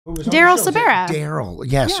Who was on the Daryl show? Sabara. Daryl,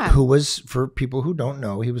 yes, Yeah. who was, for people who don't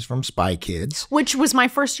know, he was from Spy Kids. Which was my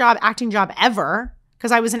first acting job ever,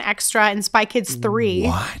 because I was an extra in Spy Kids 3.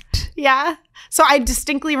 What? Yeah. So I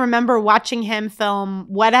distinctly remember watching him film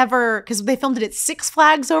whatever, because they filmed it at Six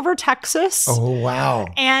Flags over Texas. Oh, wow.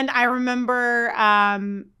 And I remember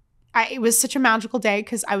it was such a magical day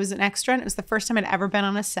because I was an extra and it was the first time I'd ever been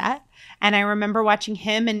on a set. And I remember watching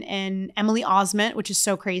him and Emily Osment, which is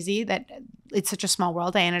so crazy that it's such a small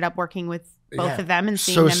world. I ended up working with both of them and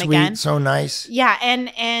seeing so them sweet, again. So nice. Yeah.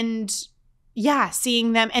 And yeah,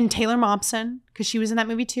 seeing them and Taylor Momsen, because she was in that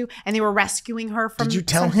movie too. And they were rescuing her from Did you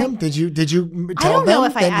tell something. him? Did you tell them? I don't know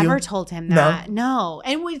if I ever told him No? that. No.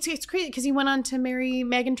 And it's crazy because he went on to marry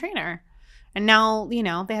Meghan Trainor. And now,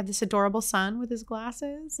 they have this adorable son with his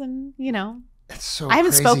glasses and, It's so I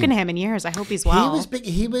haven't crazy. spoken to him in years. I hope he's well. He was big.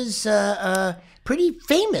 He was pretty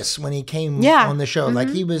famous when he came Yeah. on the show. Like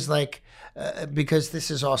Mhm. he was like, because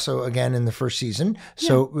this is also again in the first season,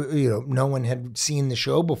 so no one had seen the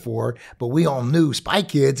show before, but we all knew Spy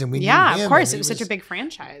Kids, and we knew him, of course. and It was such a big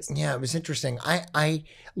franchise. Yeah, it was interesting. I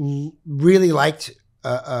really liked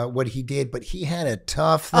what he did, but he had a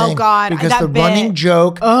tough thing. Oh, God, because that the bit. running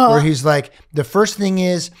joke Ugh. where he's like, the first thing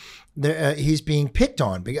is he's being picked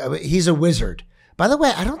on. He's a wizard. By the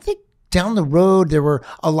way, I don't think down the road there were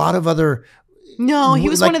a lot of other. No, he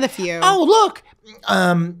was like, one of the few. Oh, look,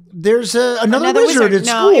 there's another wizard at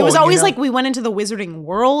No, school. it was always like we went into the wizarding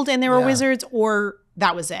world and there were Yeah. wizards, or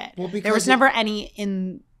that was it. Well, there was never any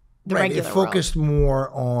in the regular It focused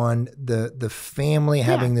more on the family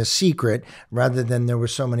having this secret rather than there were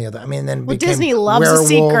so many other. I mean, then Well, became Disney loves a werewolves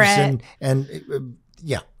secret. and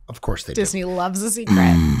yeah, of course they Disney do. loves a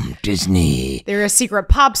secret. Disney. They're a secret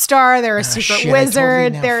pop star. They're a secret shit, I wizard. totally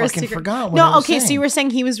now They're a fucking secret. forgot what I No, was okay. So saying. you were saying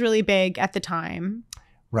he was really big at the time.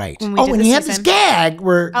 Right. When we Oh, did and the he had this season. gag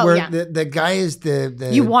where yeah. the guy is the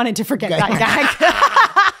You wanted to forget that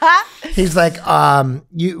gag. He's like,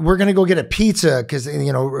 we're gonna go get a pizza because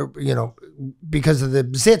because of the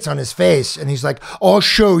zits on his face, and he's like, I'll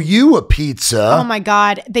show you a pizza. Oh my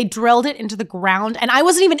God. They drilled it into the ground. And I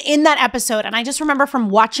wasn't even in that episode. And I just remember from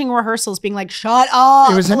watching rehearsals being like, shut up.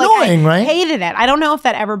 It was Like, annoying, I right? hated it. I don't know if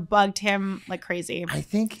that ever bugged him like crazy. I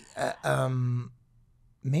think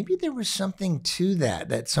maybe there was something to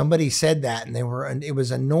that somebody said that, and it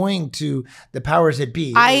was annoying to the powers that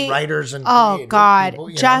be, the writers and oh creative God, people,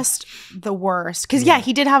 just the worst. Because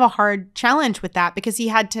he did have a hard challenge with that because he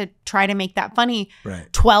had to try to make that funny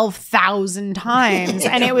 12,000 times,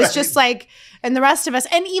 and it was just like, and the rest of us,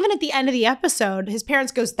 and even at the end of the episode, his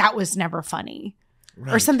parents goes, "That was never funny."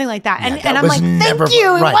 Or something like that. Yeah, and I'm like, thank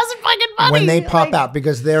you. It wasn't fucking funny. When they pop out,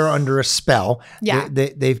 because they're under a spell, Yeah.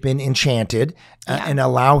 they've been enchanted and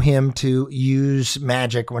allow him to use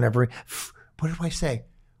magic whenever. What did I say?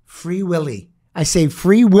 Free Willy. I say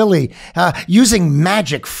Free Willy. Using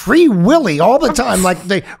magic, Free Willy all the time, like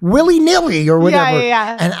the willy-nilly or whatever.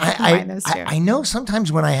 Yeah. And I know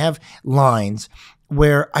sometimes when I have lines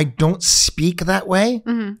where I don't speak that way,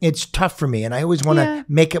 it's tough for me. And I always want to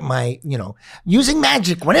make it my, using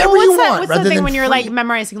magic whenever you want. What's rather the thing than when you're free. like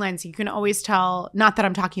memorizing lines? You can always tell, not that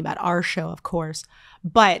I'm talking about our show, of course,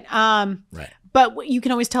 but but you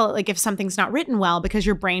can always tell like if something's not written well because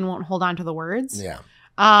your brain won't hold on to the words. Yeah.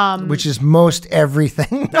 Which is most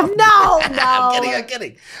everything. No. I'm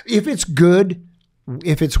kidding. If it's good,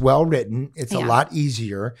 if it's well written, it's a lot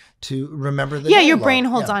easier to remember the dialogue. Your brain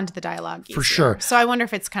holds on to the dialogue easier. For sure. So I wonder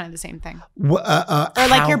if it's kind of the same thing. Or Or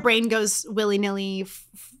like your brain goes willy-nilly,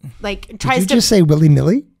 like tries Did you just say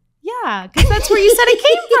willy-nilly? Yeah, because that's where you said it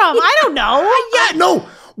came from. I don't know. Yeah, no,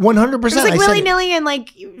 100%. It was like willy-nilly and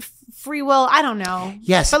like free will. I don't know.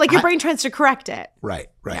 Yes. But like your brain tries to correct it. Right.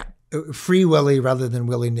 Free Willy rather than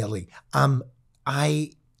willy-nilly.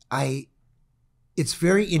 It's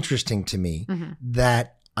very interesting to me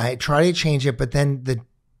that I try to change it, but then the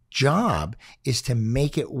job is to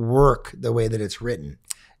make it work the way that it's written.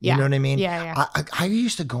 You know what I mean? Yeah. I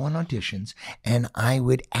used to go on auditions and I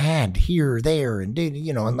would add here, there, and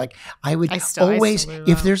and like I would always,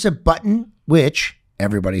 if there's a button, which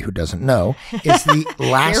everybody who doesn't know is the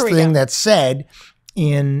last thing that's said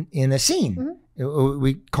in a scene.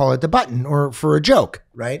 We call it the button, or for a joke,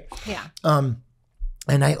 right? Yeah.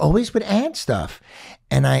 And I always would add stuff.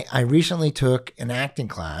 And I recently took an acting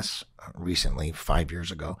class, 5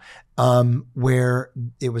 years ago, where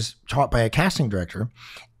it was taught by a casting director.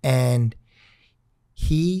 And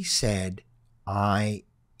he said,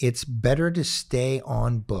 it's better to stay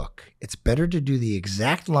on book. It's better to do the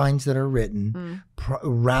exact lines that are written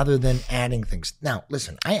rather than adding things. Now,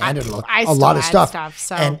 listen, I added a lot of stuff.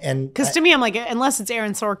 So, because to me, I'm like, unless it's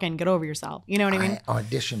Aaron Sorkin, get over yourself. You know what I mean? I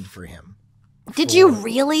auditioned for him. Did you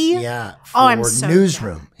really? Yeah. Oh, I'm so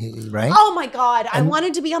Newsroom, right? Oh my God. I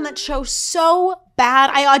wanted to be on that show so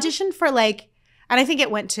bad. I auditioned for and I think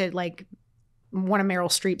it went to one of Meryl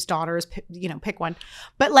Streep's daughters, pick one.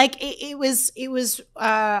 But it was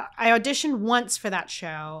I auditioned once for that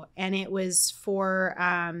show, and it was for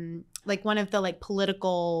one of the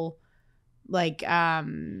political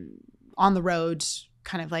on the road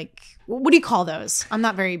kind of what do you call those? I'm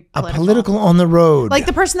not very political. A political on the road.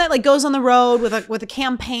 The person that goes on the road with a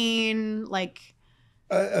campaign,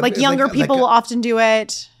 younger people will often do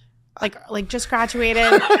it. Just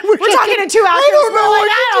graduated. We're talking to two actors.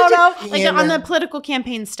 I don't know. On the political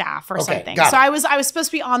campaign staff or something. So I was supposed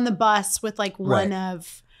to be on the bus with one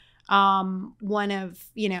of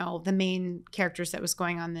the main characters that was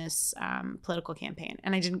going on this political campaign,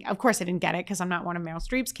 and I didn't get it because I'm not one of Meryl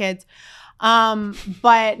Streep's kids.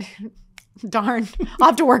 But darn, I'll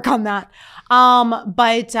have to work on that.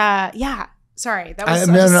 Yeah. Sorry, that was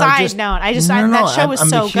a side note. That show was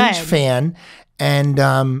so good. I'm a huge fan. And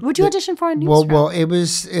would you audition for a Newsroom? Well, it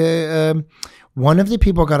was one of the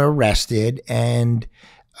people got arrested, and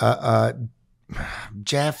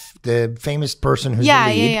Jeff, the famous person who's the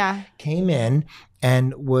lead, came in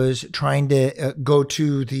and was trying to go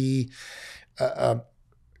to the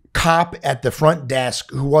cop at the front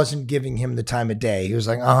desk who wasn't giving him the time of day. He was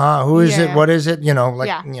like, who is it? What is it?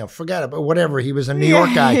 Forget it, but whatever. He was a New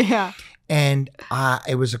York guy. Yeah. And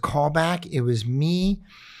it was a callback. It was me.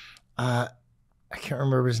 I can't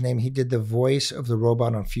remember his name. He did the voice of the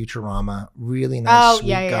robot on Futurama. Really nice, sweet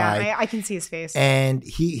guy. Yeah. I can see his face. And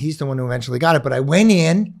he's the one who eventually got it. But I went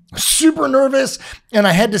in super nervous, and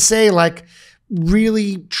I had to say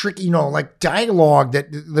really tricky, dialogue that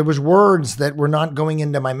there was words that were not going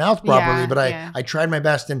into my mouth properly. But I tried my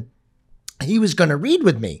best, and he was going to read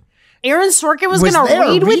with me. Aaron Sorkin was going to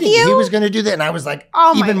read with you? He was going to do that. And I was more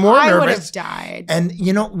nervous. I would have died. And,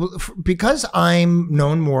 because I'm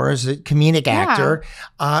known more as a comedic actor,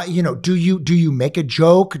 do you make a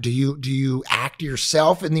joke? Do you act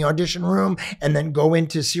yourself in the audition room and then go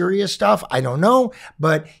into serious stuff? I don't know.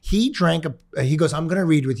 But he he goes, I'm going to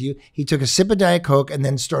read with you. He took a sip of Diet Coke and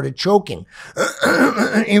then started choking.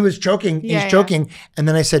 He was choking. He's choking. And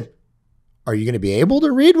then I said, are you going to be able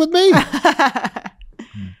to read with me?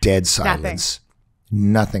 Dead silence.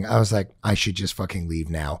 Nothing. I was like, I should just fucking leave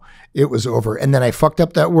now. It was over. And then I fucked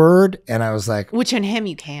up that word, and I was like, which in him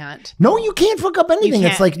you can't. No, you can't fuck up anything.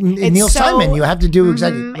 It's like Neil Simon. You have to do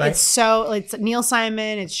exactly right. It's Neil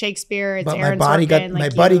Simon. It's Shakespeare. It's Aaron Sorkin. My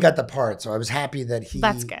buddy got the part, so I was happy that he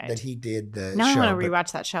did the show. Now I want to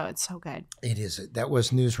rewatch that show. It's so good. It is. That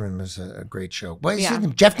was Newsroom. Was a great show. What is his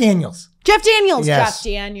name? Jeff Daniels. Jeff Daniels. Yes. Jeff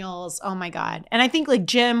Daniels. Oh my God. And I think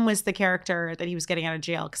Jim was the character that he was getting out of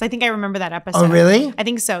jail, because I think I remember that episode. Oh really? I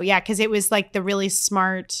think so. Yeah, because it was the really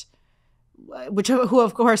smart. Who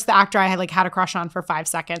of course the actor I had a crush on for 5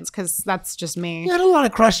 seconds, because that's just me. You had a lot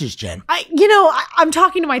of crushes, Jen. I'm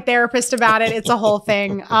talking to my therapist about it. It's a whole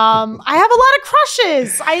thing. I have a lot of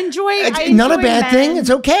crushes. I enjoy not a bad men. thing.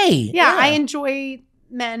 It's okay. Yeah, I enjoy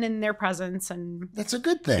men and their presence, and that's a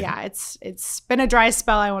good thing. Yeah, it's been a dry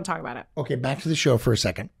spell. I won't talk about it. Okay, back to the show for a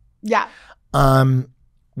second. Yeah. I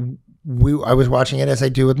was watching it, as I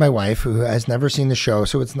do with my wife, who has never seen the show,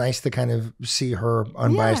 so it's nice to kind of see her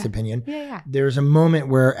unbiased opinion. Yeah. There's a moment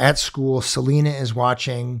where at school, Selena is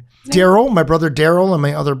watching Daryl, my brother Daryl, and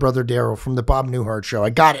my other brother Daryl from the Bob Newhart show. I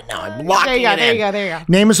got it now. I'm locking it in. There you go.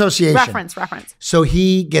 Name association. Reference. So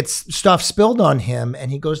he gets stuff spilled on him, and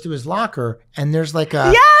he goes to his locker, and there's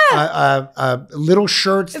a little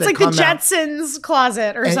shirts. It's like the Jetsons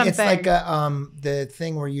closet or something. It's like the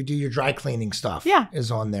thing where you do your dry cleaning stuff. Yeah. Is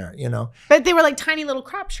on there, But they were tiny little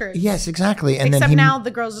crop shirts. Yes, exactly. And Except now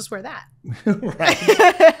the girls just wear that. Right.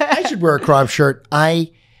 I should wear a crop shirt.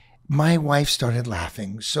 My wife started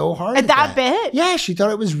laughing so hard at that bit. Yeah, she thought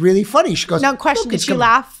it was really funny. She goes, "No question. Did she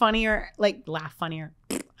laugh funnier? Laugh funnier?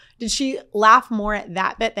 Did she laugh more at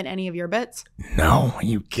that bit than any of your bits?" No, are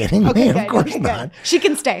you kidding me? Of course not. She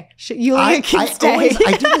can stay. Yulia can stay.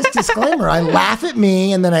 I do this disclaimer. I laugh at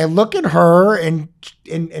me, and then I look at her, and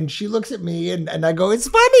she looks at me, and I go, "It's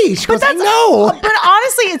funny." She goes, "I know." But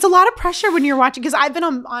honestly, it's a lot of pressure when you're watching, because I've been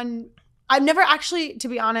on. I've never actually, to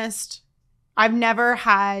be honest, I've never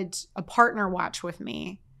had a partner watch with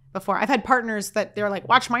me before. I've had partners that they're like,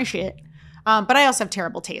 "Watch my shit." But I also have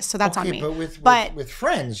terrible taste, so that's on me. But with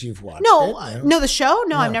friends, you've watched it. No, the show?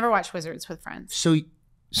 No, I've never watched Wizards with friends. So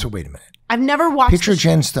wait a minute. I've never watched. Picture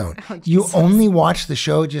Jen Stone. Oh, you only watch the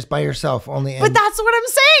show just by yourself, only. But that's what I'm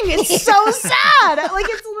saying. It's so sad. It's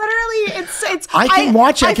literally it's. I can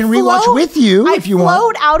watch. I can rewatch with you if you want. I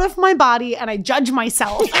float out of my body and I judge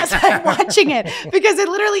myself as I'm watching it, because it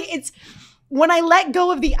literally when I let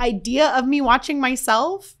go of the idea of me watching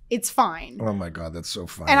myself, it's fine. Oh my God, that's so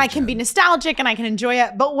funny. And I can be nostalgic and I can enjoy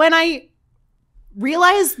it. But when I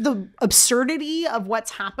realize the absurdity of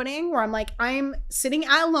what's happening, where I'm like, I'm sitting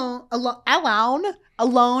alone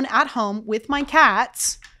at home with my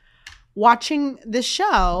cats, watching this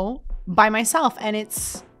show by myself, and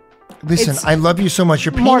it's Listen, I love you so much.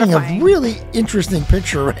 You're painting mortifying. A really interesting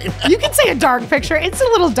picture right now. You can say a dark picture. It's a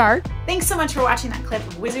little dark. Thanks so much for watching that clip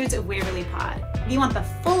of Wizards of Waverly Pod. If you want the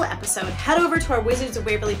full episode, head over to our Wizards of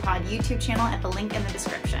Waverly Pod YouTube channel at the link in the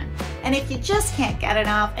description. And if you just can't get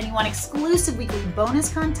enough and you want exclusive weekly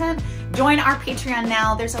bonus content, join our Patreon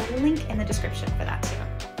now. There's a link in the description for that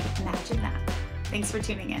too. Imagine that. Thanks for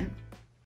tuning in.